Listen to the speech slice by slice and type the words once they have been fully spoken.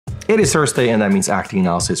It is Thursday, and that means acting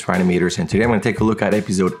analysis for animators, and today I'm going to take a look at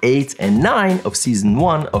episode 8 and 9 of season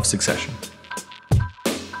 1 of Succession.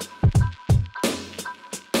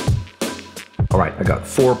 Alright, I got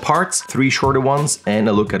 4 parts, 3 shorter ones, and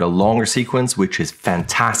a look at a longer sequence, which is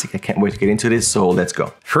fantastic. I can't wait to get into this, so let's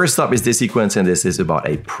go. First up is this sequence, and this is about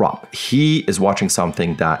a prop. He is watching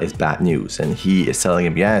something that is bad news, and he is telling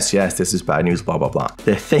him, yes, this is bad news, blah, blah, blah.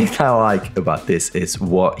 The thing that I like about this is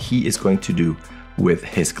what he is going to do with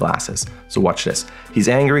his glasses. So watch this. He's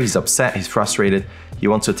angry, he's upset, he's frustrated, he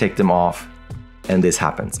wants to take them off, and this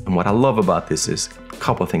happens. And what I love about this is a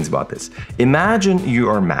couple of things about this. Imagine you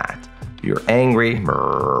are mad, you're angry,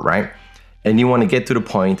 right? And you want to get to the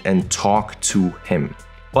point and talk to him.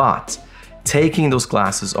 But taking those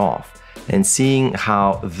glasses off and seeing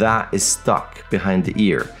how that is stuck behind the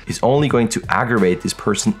ear is only going to aggravate this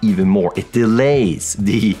person even more. It delays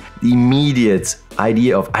the immediate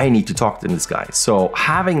idea of, I need to talk to this guy. So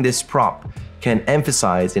having this prop can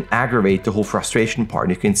emphasize and aggravate the whole frustration part.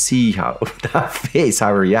 You can see how that face,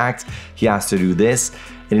 how he reacts. He has to do this.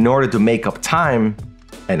 And in order to make up time,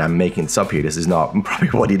 and I'm making this up here, this is not probably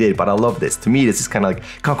what he did, but I love this. To me, this is kind of like,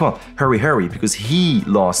 come on, hurry, because he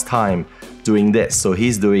lost time doing this. So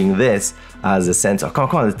he's doing this as a sense of, come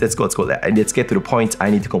on, let's go, and let's get to the point. I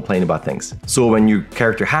need to complain about things. So when your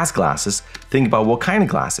character has glasses, think about what kind of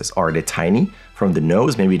glasses. Are they tiny from the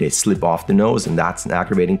nose? Maybe they slip off the nose, and that's an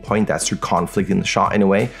aggravating point. That's through conflict in the shot in a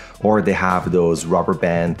way. Or they have those rubber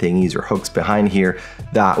band thingies or hooks behind here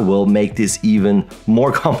that will make this even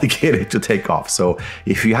more complicated to take off. So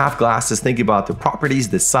if you have glasses, think about the properties,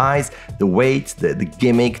 the size, the weight, the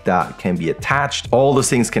gimmick that can be attached. All those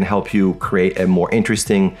things can help you create a more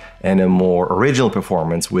interesting and a more original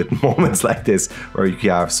performance with moments like this, where you can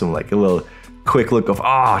have some like a little quick look of,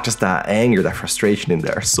 just that anger, that frustration in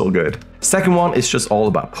there. So good. Second one is just all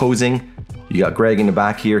about posing. You got Greg in the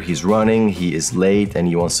back here. He's running, he is late, and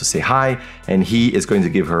he wants to say hi, and he is going to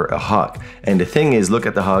give her a hug. And the thing is, look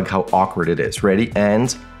at the hug, how awkward it is. Ready?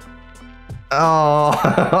 And awkward.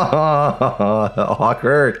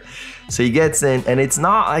 So he gets in, and it's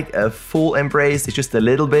not like a full embrace, it's just a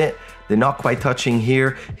little bit. They're not quite touching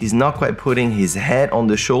here. He's not quite putting his head on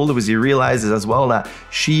the shoulder, because he realizes as well that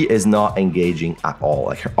she is not engaging at all.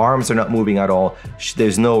 Like her arms are not moving at all.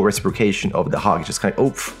 There's no reciprocation of the hug. Just kind of,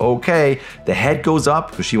 oof, okay. The head goes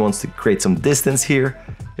up because she wants to create some distance here.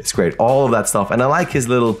 It's great, all of that stuff. And I like his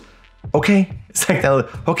little, okay. It's like that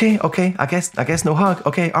little, okay, I guess no hug.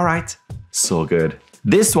 Okay, all right. So good.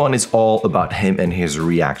 This one is all about him and his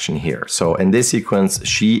reaction here. So in this sequence,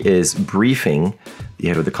 she is briefing the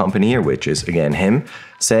head of the company here, which is again him,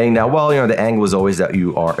 saying that, well, the angle is always that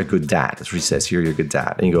you are a good dad. That's what he says here, you're a good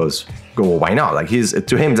dad. And he goes, well, why not? Like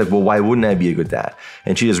to him, it's like, well, why wouldn't I be a good dad?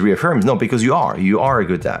 And she just reaffirms, no, because you are a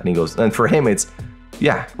good dad. And he goes, and for him, it's,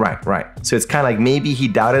 yeah, right. So it's kind of like maybe he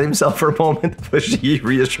doubted himself for a moment, but she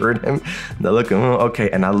reassured him. Now look, okay.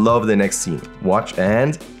 And I love the next scene. Watch,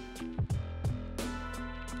 and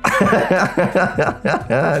he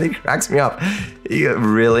cracks me up.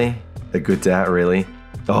 Really? A good dad, really?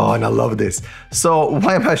 Oh, and I love this. So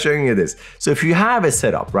why am I showing you this? So if you have a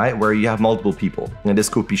setup, right, where you have multiple people, and this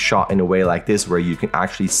could be shot in a way like this, where you can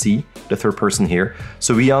actually see the third person here.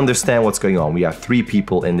 So we understand what's going on. We have 3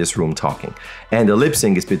 people in this room talking, and the lip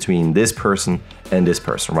sync is between this person and this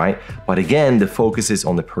person, right? But again, the focus is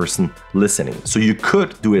on the person listening. So you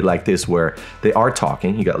could do it like this, where they are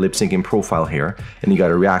talking, you got lip sync in profile here, and you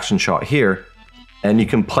got a reaction shot here, and you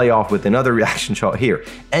can play off with another reaction shot here.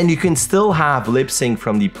 And you can still have lip sync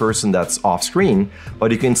from the person that's off screen,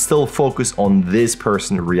 but you can still focus on this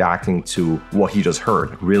person reacting to what he just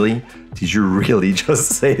heard. Like, really? Did you really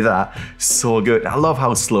just say that? So good. I love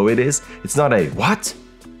how slow it is. It's not a, what?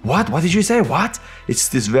 What did you say? What? It's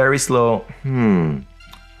this very slow,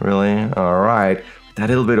 really? All right. That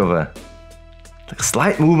little bit of a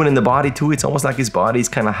slight movement in the body too. It's almost like his body's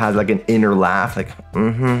kind of has like an inner laugh, like,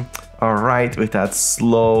 all right, with that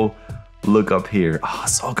slow look up here. Oh,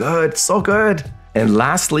 so good, so good. And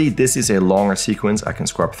lastly, this is a longer sequence I can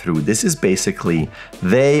scrub through. This is basically,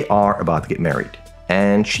 they are about to get married,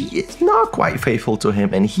 and she is not quite faithful to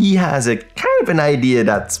him, and he has a kind of an idea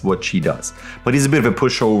that's what she does. But he's a bit of a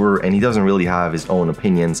pushover, and he doesn't really have his own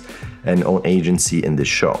opinions and own agency in this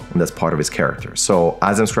show, and that's part of his character. So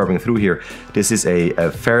as I'm scrubbing through here, this is a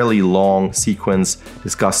fairly long sequence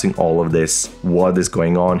discussing all of this, what is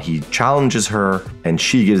going on. He challenges her, and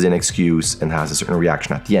she gives an excuse and has a certain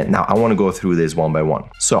reaction at the end. Now I want to go through this one by one.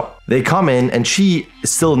 So they come in, and she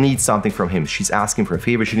still needs something from him. She's asking for a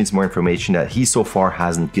favor. She needs more information that he so far far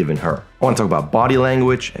hasn't given her. I want to talk about body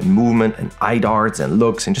language and movement and eye darts and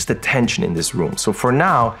looks and just the tension in this room. So for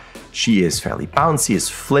now, she is fairly bouncy, is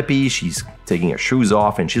flippy, she's taking her shoes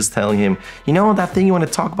off and she's telling him, you know, that thing you want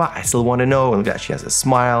to talk about, I still want to know. And look at that, she has a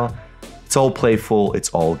smile. It's all playful, it's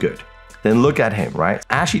all good. Then look at him, right?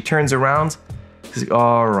 As she turns around, he's like,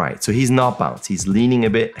 all right. So he's not bounced. He's leaning a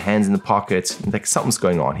bit, hands in the pockets, like something's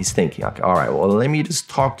going on. He's thinking, okay, all right, well, let me just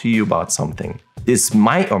talk to you about something. This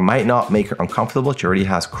might or might not make her uncomfortable. She already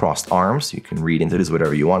has crossed arms. You can read into this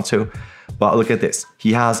whatever you want to. But look at this.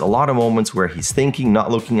 He has a lot of moments where he's thinking, not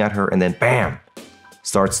looking at her, and then bam,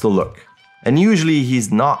 starts to look. And usually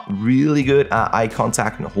he's not really good at eye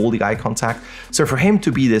contact and holding eye contact. So for him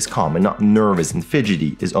to be this calm and not nervous and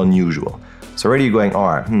fidgety is unusual. So already you're going, all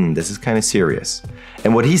right, this is kind of serious.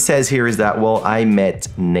 And what he says here is that, well, I met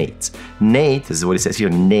Nate. Nate, this is what he says here,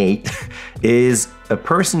 Nate is a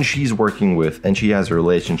person she's working with and she has a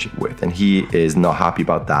relationship with, and he is not happy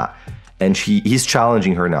about that. And he's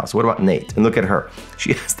challenging her now. So what about Nate? And look at her.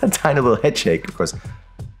 She has that tiny little head shake because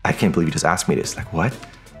I can't believe you just asked me this. Like, what?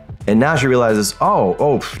 And now she realizes,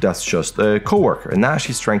 oh, that's just a coworker. And now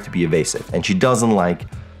she's trying to be evasive and she doesn't like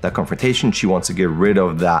that confrontation. She wants to get rid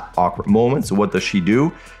of that awkward moment. So what does she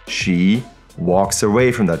do? She walks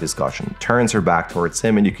away from that discussion, turns her back towards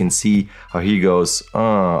him, and you can see how he goes,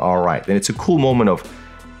 all right. And it's a cool moment of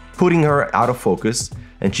putting her out of focus,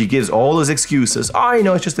 and she gives all those excuses. Oh, you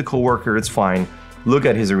know, it's just a coworker, it's fine. Look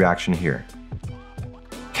at his reaction here.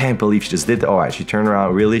 Can't believe she just did that. All right, she turned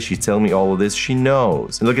around, really? She's telling me all of this? She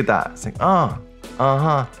knows. And look at that. It's like,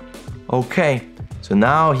 okay. So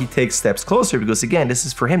now he takes steps closer because again, this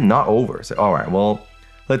is for him not over. So, all right, well,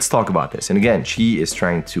 let's talk about this. And again, she is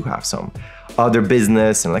trying to have some other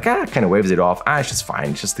business and like, kind of waves it off. It's just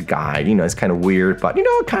fine. It's just a guy, you know, it's kind of weird, but you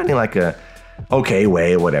know, kind of like a okay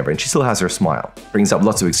way, whatever. And she still has her smile. Brings up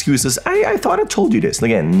lots of excuses. I thought I told you this. And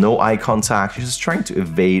again, no eye contact. She's just trying to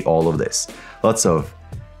evade all of this. Lots of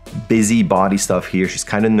busy body stuff here. She's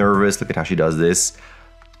kind of nervous. Look at how she does this.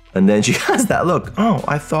 And then she has that look. Oh,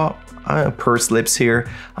 I thought, pursed lips here.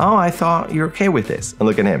 Oh, I thought you're okay with this. And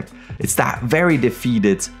look at him. It's that very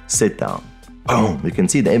defeated sit down. Boom. You can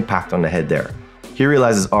see the impact on the head there. He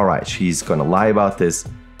realizes, all right, she's going to lie about this.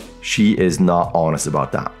 She is not honest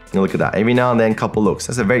about that. And look at that. Every now and then, couple looks.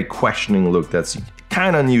 That's a very questioning look. That's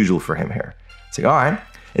kind of unusual for him here. It's like, all right.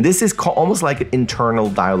 And this is almost like an internal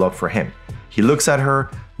dialogue for him. He looks at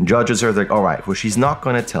her, judges her, like, all right, well, she's not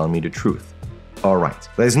going to tell me the truth. All right.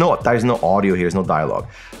 There's no audio here, there's no dialogue.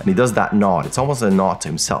 And he does that nod. It's almost a nod to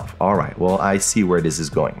himself. All right, well, I see where this is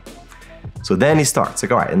going. So then he starts,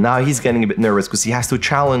 like, all right, and now he's getting a bit nervous because he has to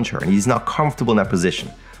challenge her and he's not comfortable in that position.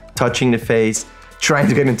 Touching the face, trying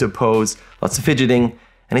to get into a pose, lots of fidgeting,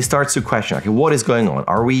 and he starts to question, okay, what is going on?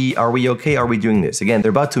 Are we okay? Are we doing this? Again, they're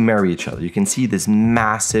about to marry each other. You can see this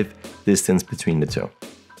massive distance between the two.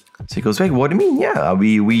 So he goes, wait, what do you mean? Yeah,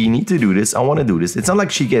 we need to do this. I want to do this. It's not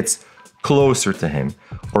like she gets closer to him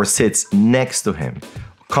or sits next to him,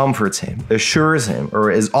 comforts him, assures him,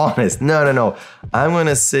 or is honest. No. I'm going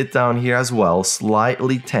to sit down here as well,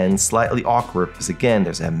 slightly tense, slightly awkward, because again,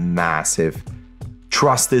 there's a massive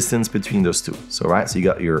trust distance between those two. So, right, so you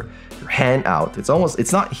got your hand out.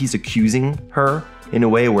 It's not he's accusing her in a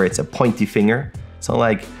way where it's a pointy finger. It's not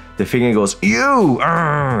like the finger goes, you,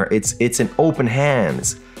 it's an open hand.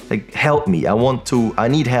 It's like, help me, I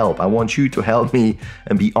need help. I want you to help me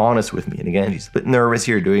and be honest with me. And again, she's a bit nervous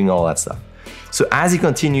here doing all that stuff. So as he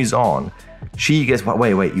continues on, she gets,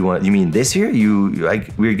 wait, you mean this here?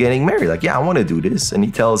 Like, we're getting married. Like, yeah, I want to do this. And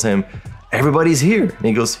he tells him, everybody's here. And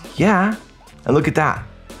he goes, yeah. And look at that.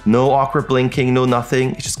 No awkward blinking, no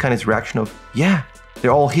nothing. It's just kind of his reaction of, yeah,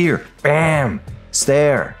 they're all here. Bam,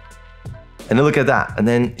 stare. And then look at that. And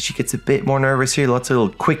then she gets a bit more nervous here. Lots of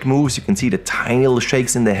little quick moves. You can see the tiny little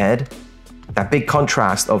shakes in the head. That big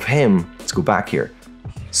contrast of him. Let's go back here.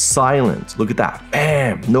 Silent. Look at that.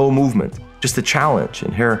 Bam. No movement. Just a challenge.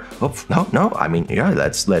 And here, oh, no. I mean, yeah,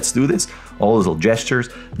 let's do this. All those little gestures.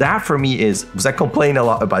 That for me is, because I complain a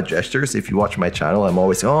lot about gestures. If you watch my channel, I'm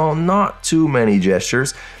always saying, oh, not too many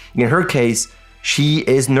gestures. In her case, she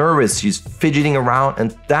is nervous. She's fidgeting around.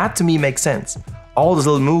 And that to me makes sense. All those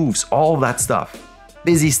little moves, all of that stuff,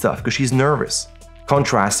 busy stuff, because she's nervous,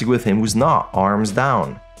 contrasting with him who's not, arms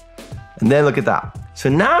down. And then look at that. So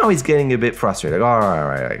now he's getting a bit frustrated. Like, all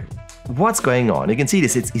right, what's going on? You can see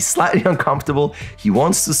this, he's slightly uncomfortable. He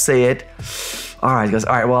wants to say it. All right, he goes,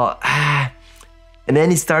 all right, well, and then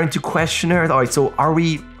he's starting to question her. All right, so are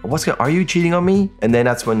you cheating on me? And then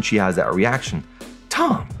that's when she has that reaction.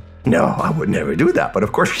 Tom, no, I would never do that. But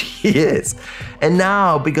of course she is. And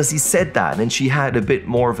now, because he said that, and she had a bit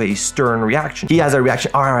more of a stern reaction, he has a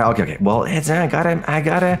reaction. All right, okay. Well, I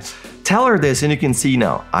gotta tell her this. And you can see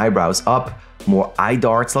now, eyebrows up, more eye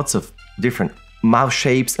darts, lots of different mouth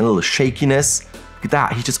shapes, and a little shakiness. Look at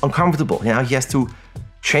that. He's just uncomfortable. You know, he has to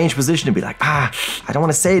change position and be like, I don't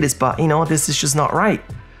want to say this, but you know, this is just not right.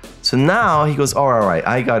 So now he goes, all right,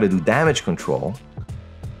 I gotta do damage control,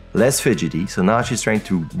 less fidgety. So now she's trying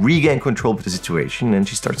to regain control of the situation, and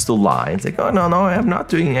she starts to lie. It's like, oh, no, I'm not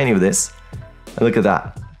doing any of this. And look at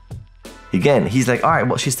that. Again, he's like, all right,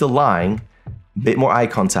 well, she's still lying. A bit more eye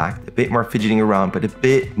contact, a bit more fidgeting around, but a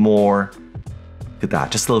bit more, look at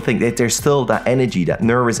that, just a little thing. There's still that energy, that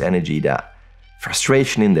nervous energy, that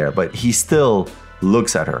frustration in there, but he still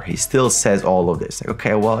looks at her. He still says all of this. Like,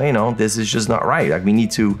 okay, well, you know, this is just not right. Like, we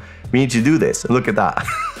need to do this. And look at that.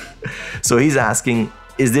 So he's asking,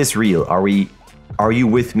 is this real? Are you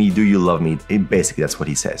with me? Do you love me? Basically, that's what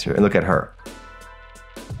he says here. And look at her.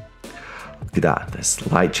 Look at that. This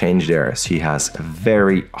slight change there. She has a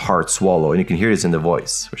very hard swallow. And you can hear this in the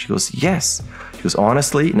voice where she goes, yes. She goes,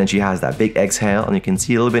 honestly. And then she has that big exhale. And you can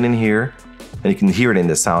see a little bit in here. And you can hear it in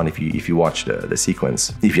the sound if you watch the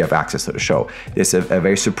sequence, if you have access to the show. It's a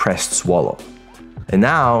very suppressed swallow. And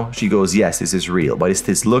now she goes, yes, this is real. But it's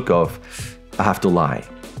this look of, I have to lie.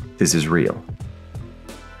 This is real.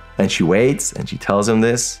 And she waits and she tells him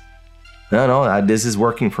this. No, this is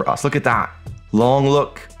working for us. Look at that. Long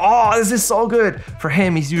look. Oh, this is so good. For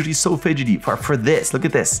him, he's usually so fidgety. For this, look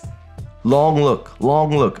at this. Long look.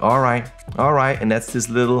 All right. And that's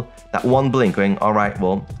that one blink going, all right,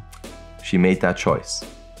 well, she made that choice.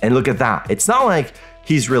 And look at that. It's not like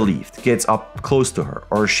he's relieved, gets up close to her,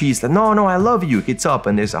 or she's like, no, I love you, gets up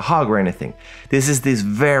and there's a hug or anything. This is this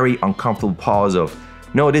very uncomfortable pause of,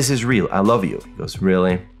 no, this is real, I love you. He goes,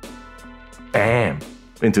 really? Bam,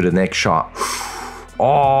 into the next shot.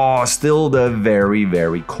 Oh, still the very,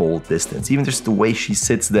 very cold distance. Even just the way she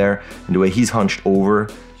sits there and the way he's hunched over,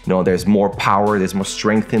 you know, there's more power, there's more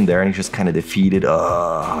strength in there, and he's just kind of defeated.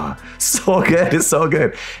 So good, it's so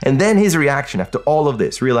good. And then his reaction after all of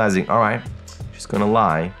this, realizing, all right, she's gonna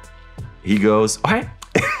lie. He goes, all right,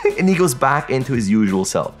 and he goes back into his usual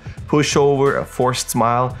self. Push over, a forced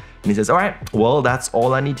smile, and he says, all right, well, that's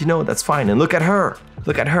all I need to know, that's fine. And look at her,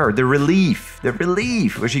 the relief,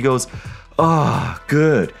 where she goes, oh,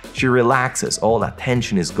 good. She relaxes, all that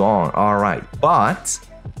tension is gone, all right. But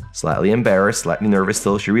slightly embarrassed, slightly nervous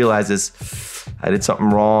still, she realizes, I did something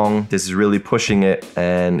wrong, this is really pushing it,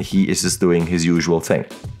 and he is just doing his usual thing.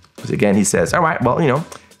 Because again, he says, all right, well, you know,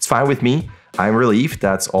 it's fine with me, I'm relieved,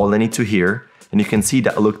 that's all I need to hear. And you can see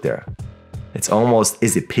that look there. It's almost,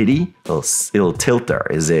 is it pity? It'll tilt there.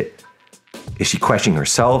 Is she questioning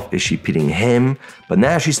herself? Is she pitying him? But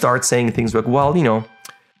now she starts saying things like, well, you know,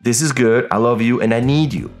 this is good, I love you, and I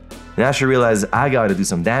need you. Now she realizes, I gotta do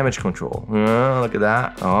some damage control. Look at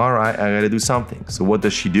that. All right, I gotta do something. So what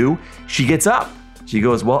does she do? She gets up. She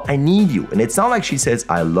goes, well, I need you. And it's not like she says,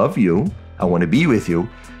 I love you, I wanna be with you.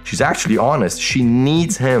 She's actually honest. She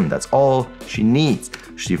needs him. That's all she needs.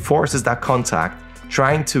 She forces that contact,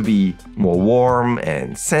 trying to be more warm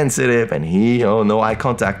and sensitive, and no eye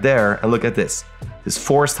contact there. And look at this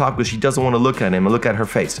forced talk because she doesn't want to look at him and look at her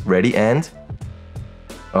face. Ready, and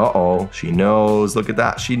uh-oh, she knows, look at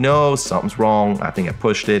that. She knows something's wrong. I think I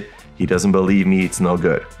pushed it. He doesn't believe me, it's no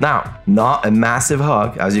good. Now, not a massive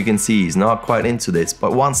hug, as you can see, he's not quite into this,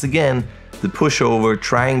 but once again, the pushover,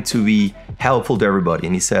 trying to be helpful to everybody.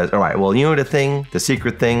 And he says, all right, well, you know the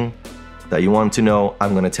secret thing that you want to know,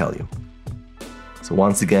 I'm gonna tell you. So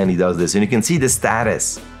once again, he does this, and you can see the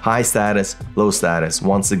status, high status, low status.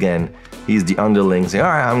 Once again, he's the underling saying, all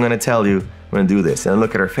right, I'm gonna tell you, I'm gonna do this. And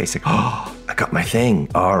look at her face, like, oh, I got my thing.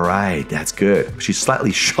 All right, that's good. She's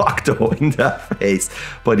slightly shocked though in that face.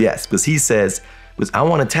 But yes, because he says, because I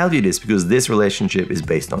wanna tell you this because this relationship is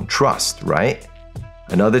based on trust, right?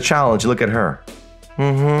 Another challenge, look at her.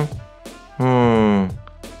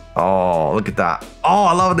 Oh, look at that. Oh,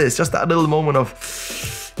 I love this. Just that little moment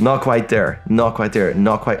of not quite there, not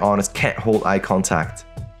quite honest, can't hold eye contact.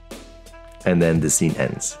 And then the scene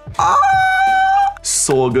ends.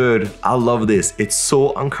 So good. I love this. It's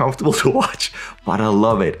so uncomfortable to watch, but I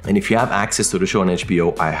love it. And if you have access to the show on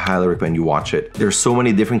HBO, I highly recommend you watch it. There's so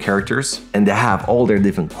many different characters, and they have all their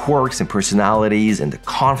different quirks and personalities, and the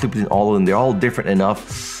conflict between all of them, they're all different enough.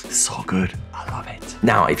 So good. I love it.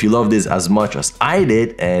 Now, if you love this as much as I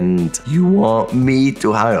did and you want me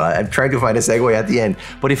to, I'm trying to find a segue at the end,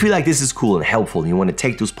 but if you like this is cool and helpful and you want to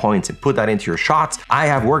take those points and put that into your shots, I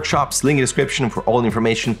have workshops, link in the description for all the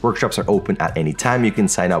information. Workshops are open at any time. You can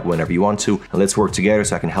sign up whenever you want to, and let's work together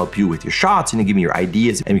so I can help you with your shots and give me your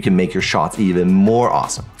ideas, and we can make your shots even more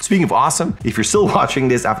awesome. Speaking of awesome, if you're still watching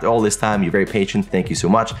this after all this time, you're very patient. Thank you so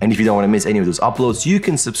much. And if you don't want to miss any of those uploads, you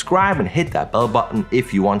can subscribe and hit that bell button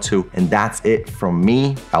if you want to. And that's it from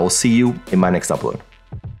me. I will see you in my next upload.